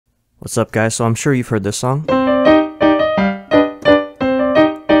What's up, guys? So I'm sure you've heard this song.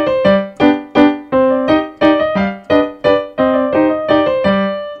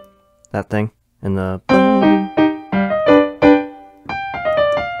 That thing and the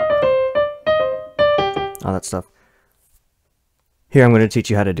all that stuff. Here I'm going to teach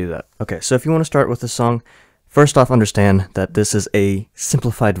you how to do that. Okay, so if you want to start with the song, first off understand that this is a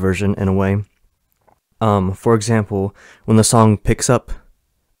simplified version in a way. For example, when the song picks up,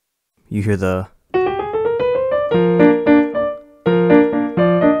 you hear the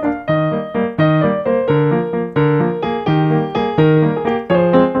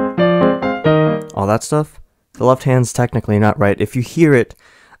all that stuff. The left hand's technically not right. If you hear it,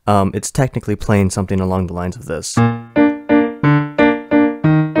 it's technically playing something along the lines of this.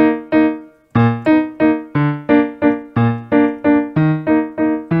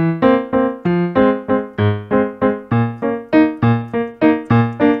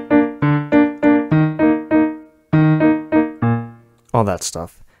 All that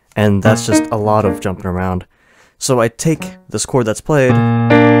stuff, and that's just a lot of jumping around. So I take this chord that's played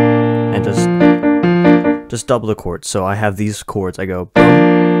and just double the chords. So I have these chords. I go boom,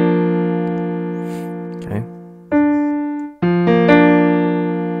 okay,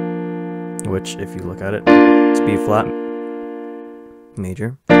 which if you look at it, it's B flat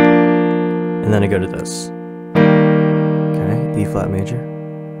major, and then I go to this, okay, E flat major,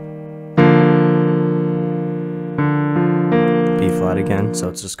 B flat again, so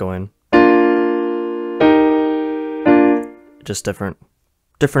it's just going, just different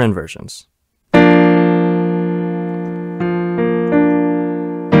inversions.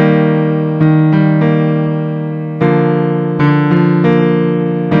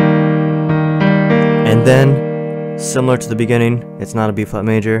 And then, similar to the beginning, it's not a B flat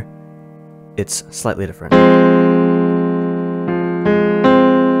major, it's slightly different.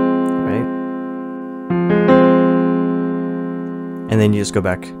 And then you just go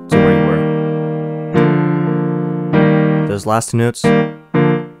back to where you were. Those last two notes,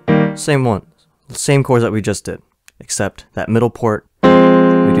 same one, same chords that we just did, except that middle part, we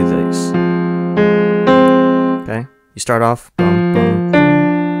do these. Okay, you start off, boom, boom,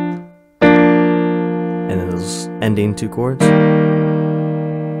 and then those ending two chords, and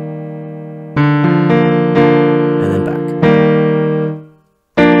then back.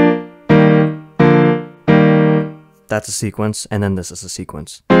 That's a sequence, and then this is a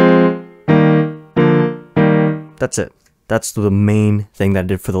sequence. That's it. That's the main thing that I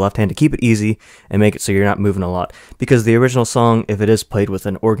did for the left hand, to keep it easy and make it so you're not moving a lot. Because the original song, if it is played with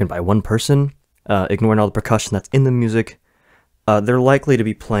an organ by one person, ignoring all the percussion that's in the music, they're likely to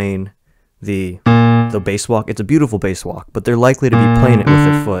be playing the bass walk. It's a beautiful bass walk, but they're likely to be playing it with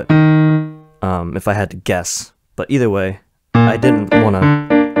their foot, if I had to guess. But either way, I didn't want to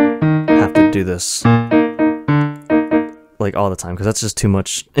have to do this like all the time, because that's just too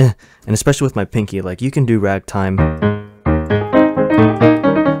much. And especially with my pinky, like you can do ragtime,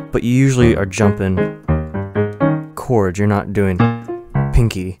 but you usually are jumping chords. You're not doing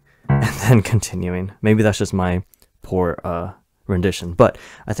pinky and then continuing. Maybe that's just my poor rendition, but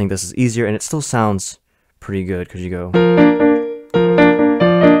I think this is easier, and it still sounds pretty good because you go.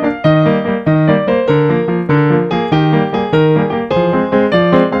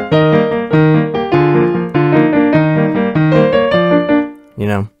 You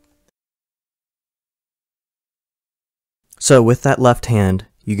know? So with that left hand,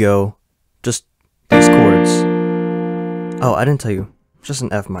 you go just these chords. Oh, I didn't tell you. Just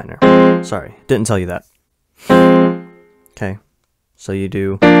an F minor. Sorry, didn't tell you that. Okay. So you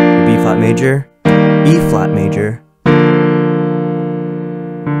do B flat major, E flat major,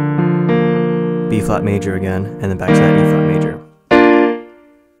 B flat major again, and then back to that E flat major.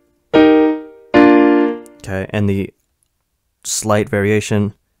 Okay, and the slight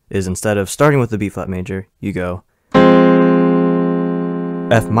variation is, instead of starting with the B flat major, you go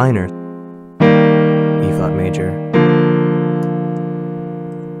F minor, E flat major,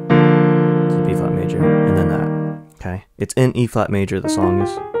 to B flat major, and then that. Okay, it's in E flat major, the song is.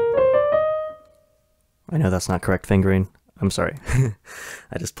 I know that's not correct fingering. I'm sorry.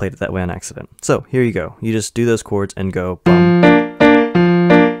 I just played it that way on accident. So here you go. You just do those chords and go bum.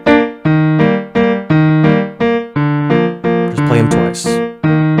 Play them twice,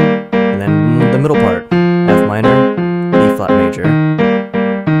 and then the middle part, F minor, E flat major,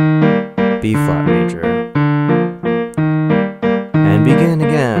 B flat major, and begin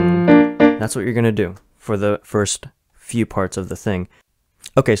again. That's what you're gonna do for the first few parts of the thing.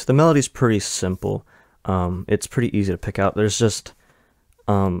 Okay, so the melody's pretty simple. It's pretty easy to pick out. There's just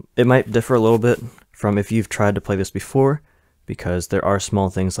it might differ a little bit from if you've tried to play this before, because there are small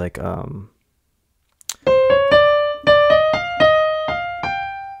things like some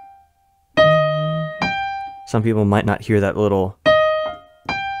people might not hear that little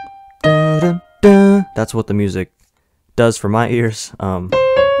dun. That's what the music does for my ears. But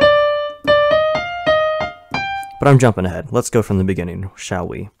I'm jumping ahead. Let's go from the beginning, shall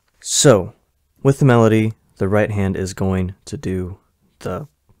we? So, with the melody, the right hand is going to do the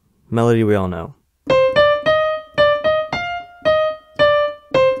melody we all know.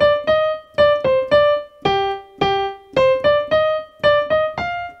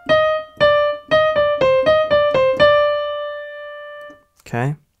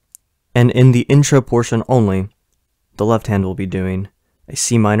 Okay? And in the intro portion only, the left hand will be doing a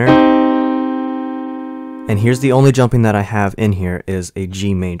C minor. And here's the only jumping that I have in here is a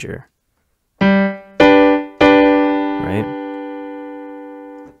G major. Right?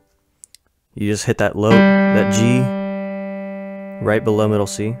 You just hit that G right below middle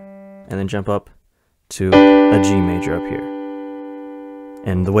C, and then jump up to a G major up here.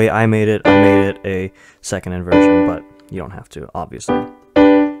 And the way I made it a second inversion, but you don't have to, obviously.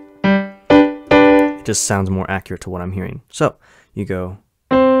 It just sounds more accurate to what I'm hearing. So, you go.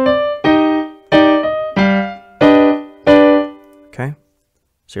 Okay?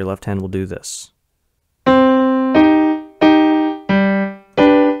 So your left hand will do this.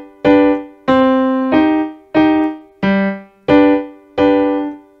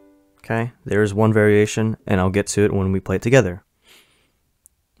 Okay, there's one variation, and I'll get to it when we play it together.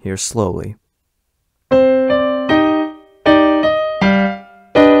 Here, slowly.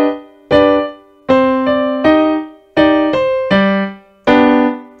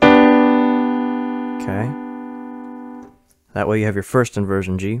 Okay. That way you have your first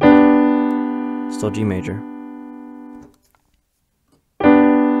inversion G, still G major.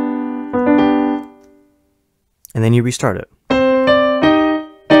 And then you restart it.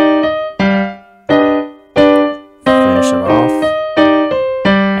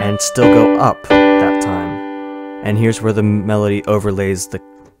 Still go up that time, and here's where the melody overlays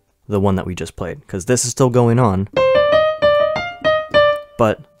the one that we just played, because this is still going on,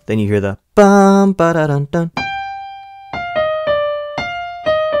 but then you hear the bum ba da dun dun.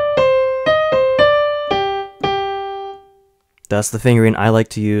 That's the fingering I like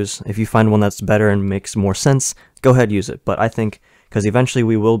to use. If you find one that's better and makes more sense, go ahead, use it. But I think, because eventually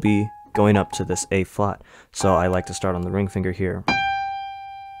we will be going up to this A flat, so I like to start on the ring finger here.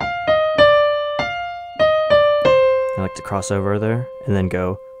 I like to cross over there and then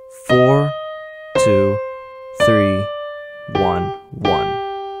go 4, 2, 3, 1, 1.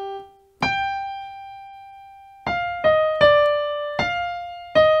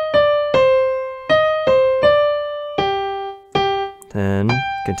 Then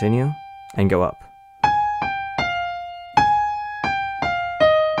continue and go up.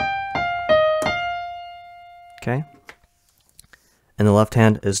 Okay? And the left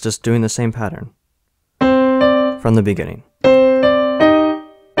hand is just doing the same pattern from the beginning.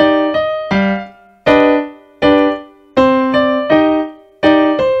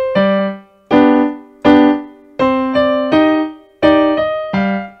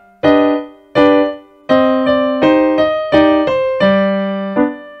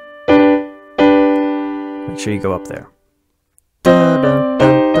 Make sure you go up there.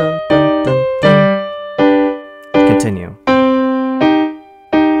 Continue.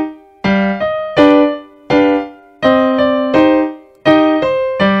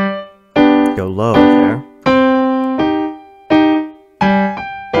 Go low there.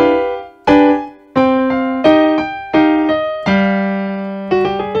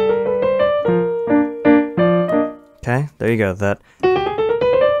 Okay, there you go.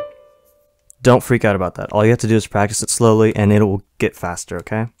 Don't freak out about that. All you have to do is practice it slowly and it will get faster,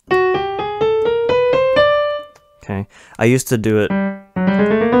 okay? Okay. I used to do it,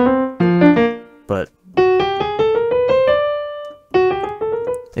 but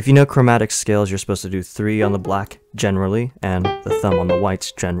if you know chromatic scales, you're supposed to do 3 on the black generally, and the thumb on the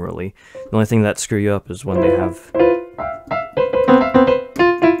whites generally. The only thing that screw you up is when they have,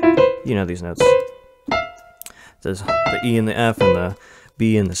 you know, these notes. There's the E and the F and the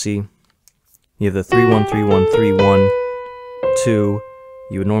B and the C. You have the 3 1 3 1 3 1 2.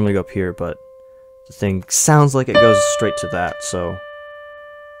 You would normally go up here, but the thing sounds like it goes straight to that, so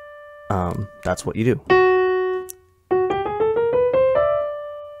that's what you do.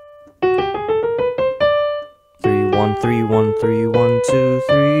 Three, one, 3, 1, 2,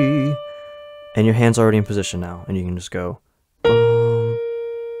 3, and your hand's already in position now, and you can just go, boom,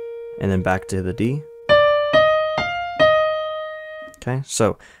 and then back to the D. Okay,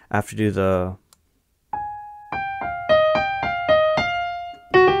 so after you do the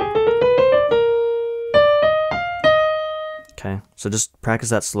Okay, so just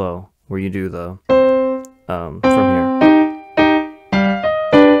practice that slow, where you do the from here.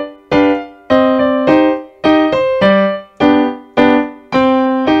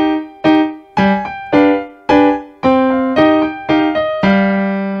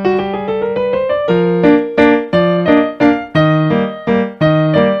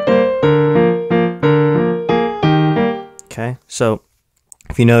 Okay, so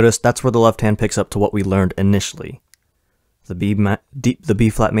if you notice, that's where the left hand picks up to what we learned initially. The B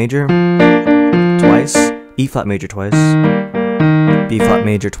flat major twice, E flat major twice, B flat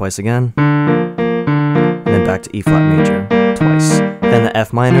major twice again, and then back to E flat major twice. Then the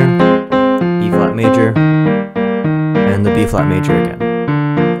F minor, E flat major, and the B flat major again,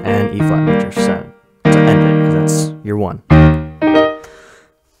 and E flat major to end it, because that's your 1.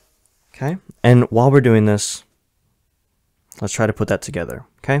 Okay, and while we're doing this, let's try to put that together,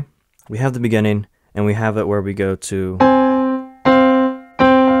 okay? We have the beginning, and we have it where we go to...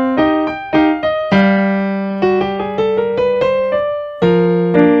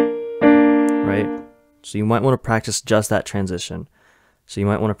 right? So you might want to practice just that transition. So you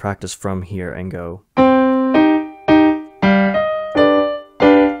might want to practice from here and go...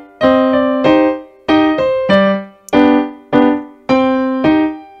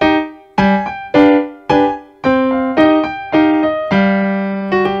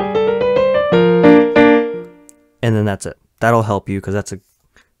 and then that's it. That'll help you because that's a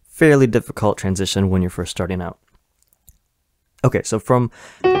fairly difficult transition when you're first starting out. Okay, so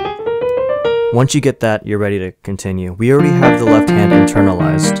once you get that, you're ready to continue. We already have the left hand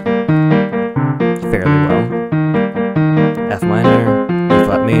internalized fairly well. F minor, E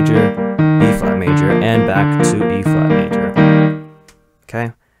flat major, B flat major, and back to E flat major.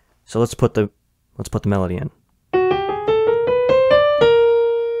 Okay, so let's put the melody in.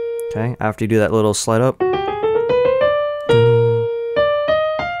 Okay, after you do that little slide up.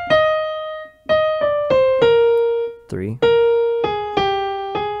 Three.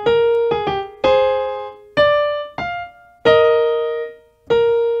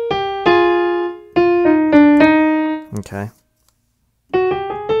 Okay.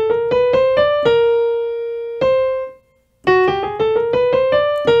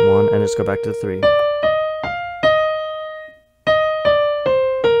 One, and just go back to the 3.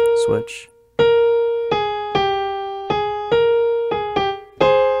 Switch.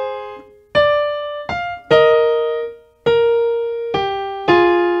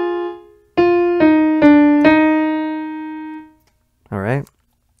 Alright,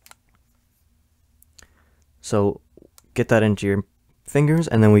 so get that into your fingers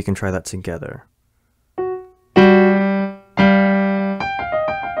and then we can try that together.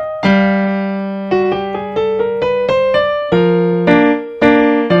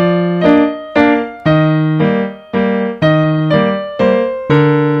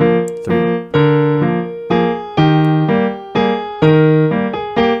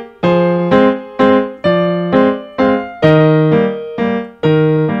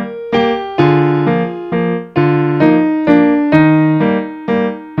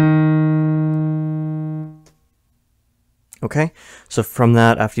 Okay, so from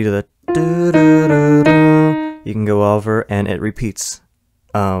that, after you do the do-do-do-do, you can go over and it repeats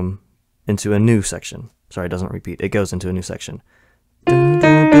into a new section. Sorry, it doesn't repeat. It goes into a new section.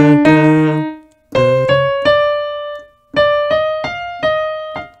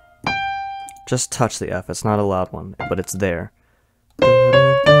 Just touch the F. It's not a loud one, but it's there.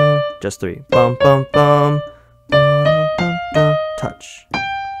 Just 3. Bum, bum, bum. Touch.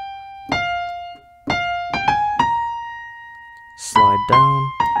 Slide down.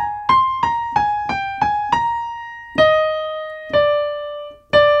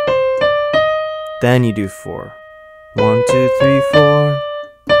 Then you do 4. 1, 2, 3, 4.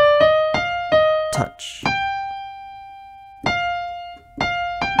 Touch.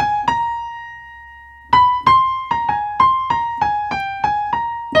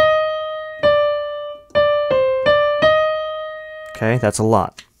 Okay, that's a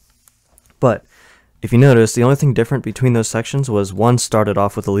lot. But if you notice, the only thing different between those sections was one started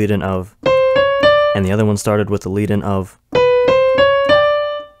off with the lead-in of, and the other one started with the lead-in of.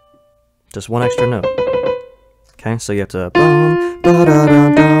 Just one extra note. Okay, so you have to bum, ba da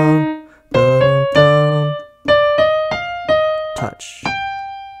da dum, ba dum, touch.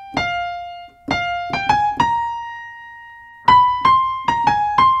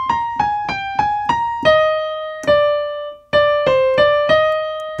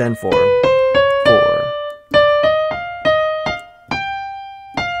 Then 4. 4.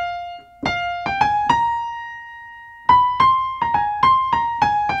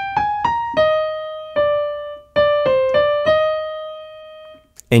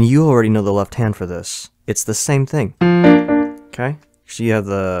 And you already know the left hand for this. It's the same thing. Okay? So you have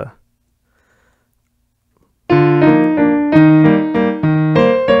the...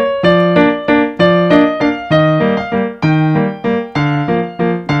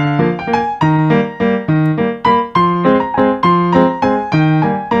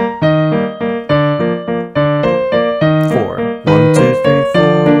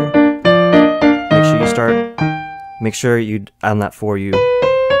 Make sure you, on that 4, you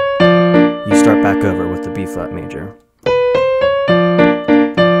start back over with the B flat major.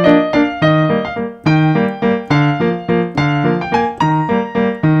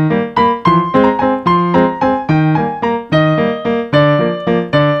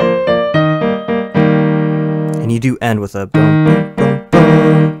 And you do end with a boom, boom, boom,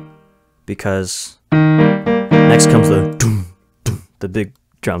 boom, because next comes the doom, doom, the big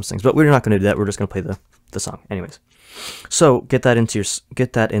drums things. But we're not going to do that. We're just going to play the song. Anyways. So get that into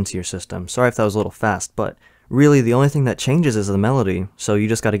your system. Sorry if that was a little fast, but really the only thing that changes is the melody. So you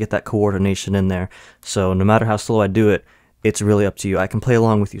just got to get that coordination in there. So no matter how slow I do it, it's really up to you. I can play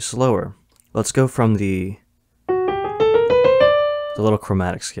along with you slower. Let's go from the little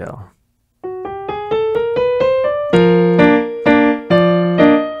chromatic scale.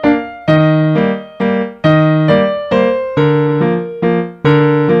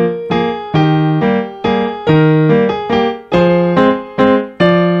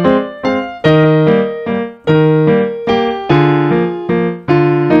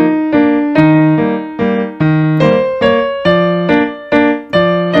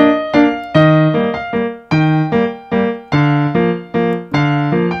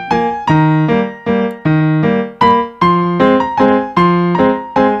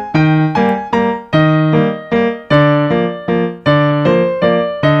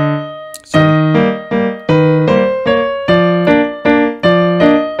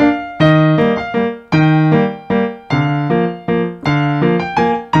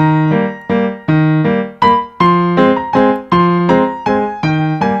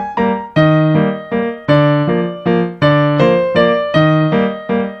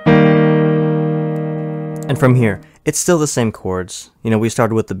 And from here, it's still the same chords. You know, we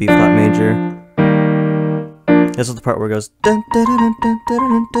started with the B flat major. This is the part where it goes dun, dun, dun, dun, dun,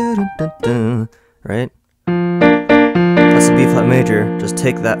 dun, dun, dun, dun, right? That's the B flat major. Just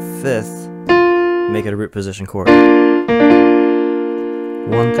take that 5th, make it a root position chord. 1,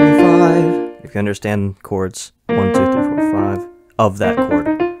 3, 5. If you understand chords, 1, 2, 3, 4, 5 of that chord.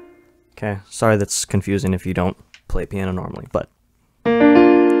 Okay, sorry that's confusing if you don't play piano normally, but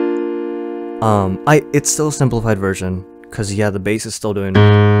it's still a simplified version, because yeah, the bass is still doing,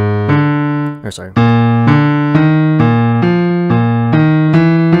 or sorry,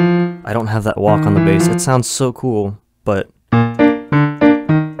 I don't have that walk on the bass. It sounds so cool, but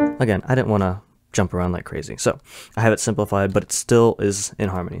again, I didn't want to jump around like crazy, so I have it simplified, but it still is in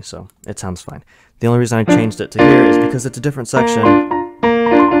harmony, so it sounds fine. The only reason I changed it to here is because it's a different section.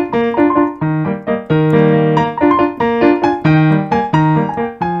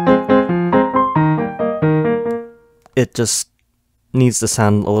 It just needs to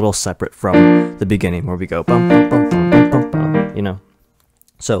sound a little separate from the beginning where we go bum bum bum bum bum bum bum, you know.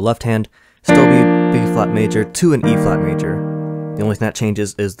 So left hand still be B flat major to an E flat major. The only thing that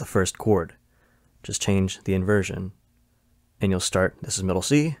changes is the first chord. Just change the inversion, and you'll start. This is middle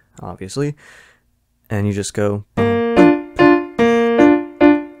C, obviously, and you just go bum, bum,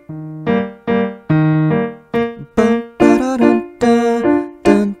 bum, dun,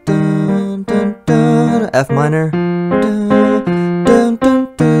 dun, dun, dun, dun, F minor.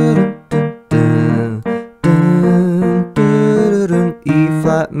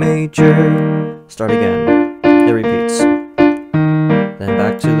 Major. Start again. It repeats. Then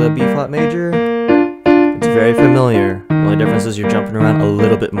back to the B flat major. It's very familiar. The only difference is you're jumping around a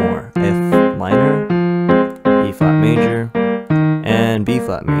little bit more. F minor, E flat major, and B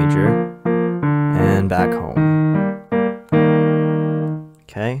flat major, and back home.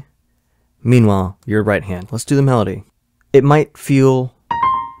 Okay? Meanwhile, your right hand. Let's do the melody. It might feel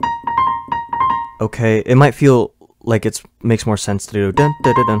okay. It might feel like it makes more sense to do dun,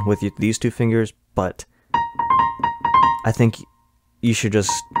 dun, dun, dun with these 2 fingers, but I think you should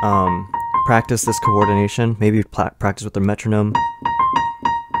just practice this coordination. Maybe practice with the metronome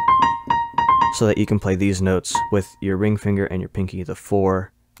so that you can play these notes with your ring finger and your pinky, the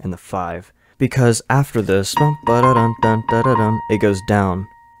 4 and the 5. Because after this, it goes down.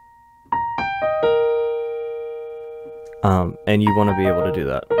 And you want to be able to do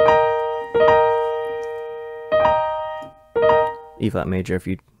that. E flat major if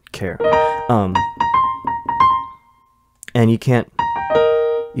you care. And you can't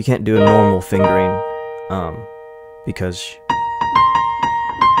You can't do a normal fingering, because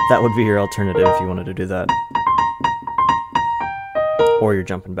that would be your alternative if you wanted to do that. Or you're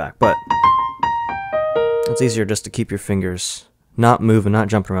jumping back, but it's easier just to keep your fingers not moving, not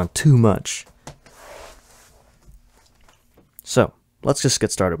jumping around too much. So, let's just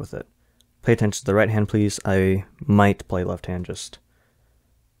get started with it. Pay attention to the right hand, please. I might play left hand just.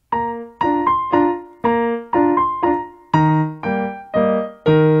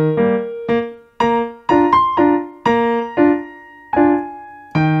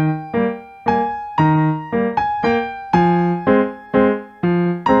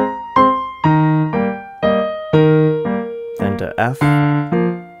 Then to F,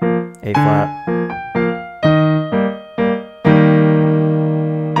 A flat.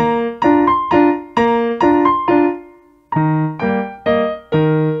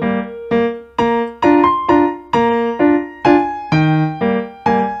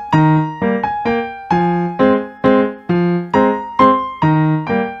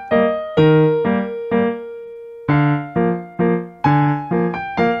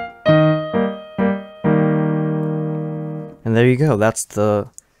 And there you go, that's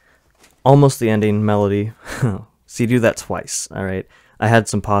almost the ending melody. So you do that twice, alright? I had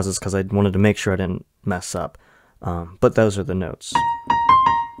some pauses because I wanted to make sure I didn't mess up. But those are the notes.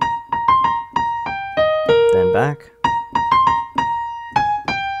 Then back.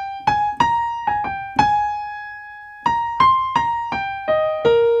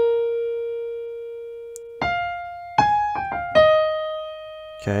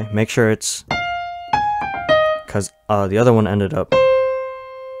 Okay, make sure it's... because the other one ended up,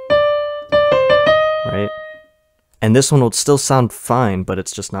 right? And this one will still sound fine, but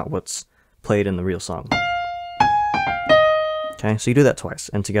it's just not what's played in the real song. Okay, so you do that twice,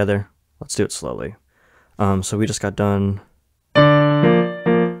 and together, let's do it slowly. So we just got done.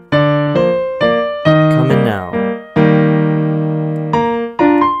 Come in now.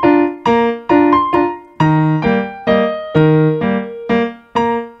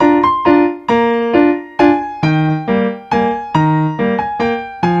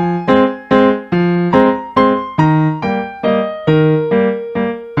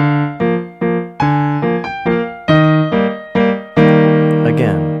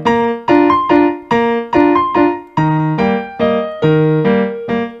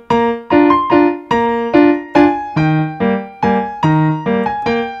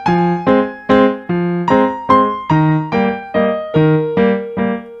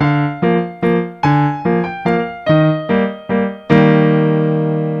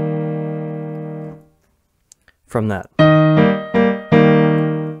 From that.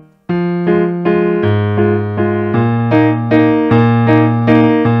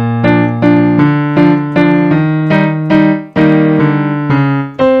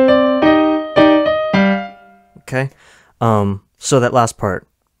 Okay, so that last part,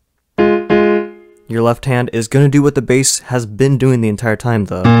 your left hand is going to do what the bass has been doing the entire time,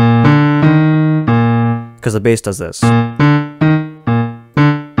 though, because the bass does this.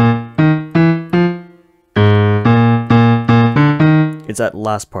 It's that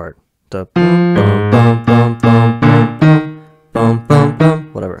last part, the bum bum bum bum bum bum bum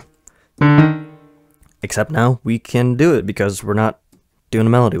bum, whatever. Except now we can do it because we're not doing a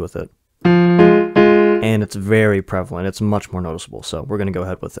melody with it, and it's very prevalent. It's much more noticeable. So we're gonna go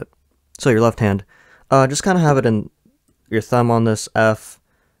ahead with it. So your left hand, just kind of have it in your thumb on this F,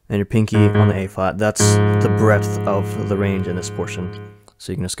 and your pinky on the A flat. That's the breadth of the range in this portion.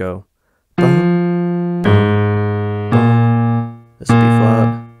 So you can just go. Bum, this is B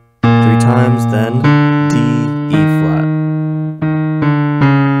flat, 3 times, then D, E flat.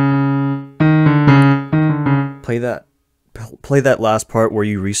 Play that last part where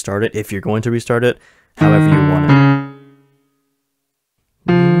you restart it, if you're going to restart it, however you want it.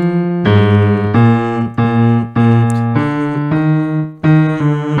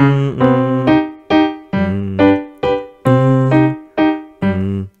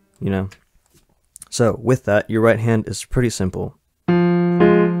 You know. So with that, your right hand is pretty simple.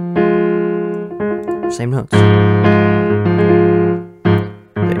 Same notes. The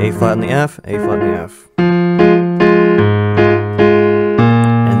A flat and the F, A flat and the F.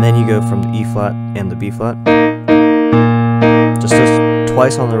 And then you go from the E flat and the B flat. Just those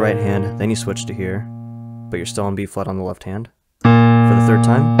twice on the right hand, then you switch to here, but you're still on B flat on the left hand. For the third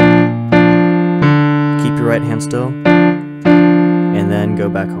time, keep your right hand still, and then go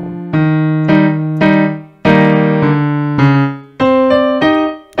back home.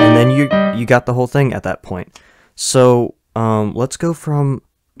 You got the whole thing at that point. So let's go from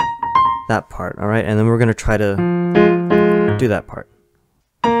that part, all right? And then we're gonna try to do that part.